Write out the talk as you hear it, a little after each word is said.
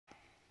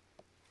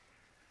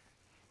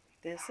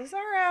This is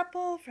our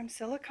Apple from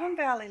Silicon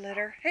Valley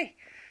litter. Hey,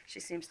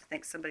 she seems to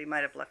think somebody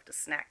might have left a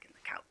snack in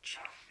the couch.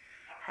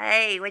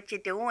 Hey, what you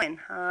doing,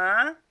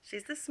 huh?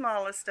 She's the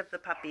smallest of the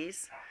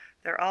puppies.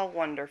 They're all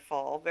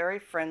wonderful, very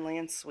friendly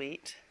and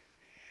sweet.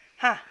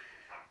 Huh?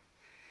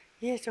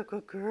 Yes, a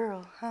good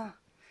girl, huh?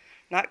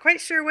 Not quite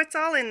sure what's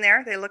all in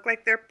there. They look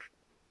like they're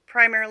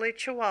primarily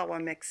Chihuahua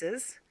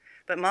mixes.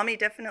 But Mommy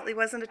definitely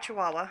wasn't a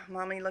Chihuahua.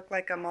 Mommy looked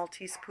like a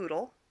Maltese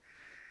poodle.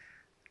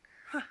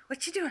 Huh,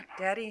 what you doing?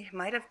 Daddy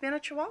might have been a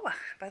Chihuahua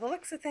by the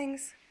looks of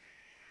things.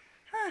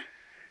 Huh.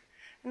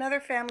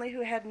 Another family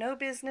who had no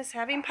business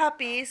having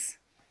puppies.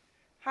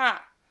 Huh.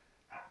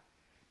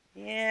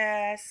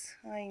 Yes,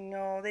 I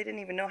know. They didn't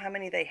even know how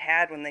many they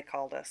had when they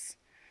called us.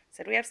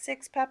 Said, we have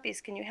 6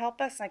 puppies. Can you help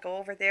us? And I go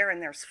over there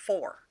and there's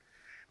 4,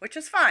 which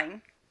is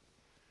fine.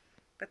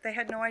 But they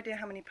had no idea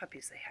how many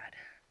puppies they had.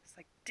 It's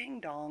like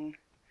ding dong.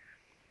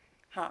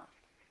 Huh.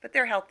 But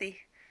they're healthy.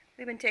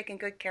 We've been taking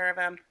good care of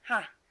them.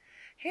 Huh.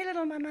 Hey,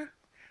 little mama.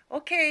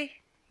 Okay.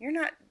 You're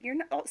not,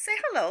 oh, say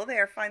hello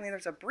there. Finally,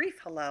 there's a brief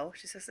hello.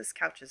 She says, this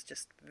couch is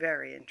just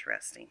very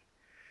interesting.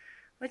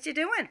 What you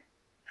doing?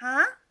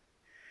 Huh?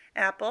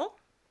 Apple?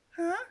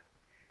 Huh?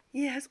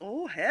 Yes.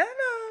 Oh,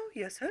 hello.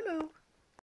 Yes, hello.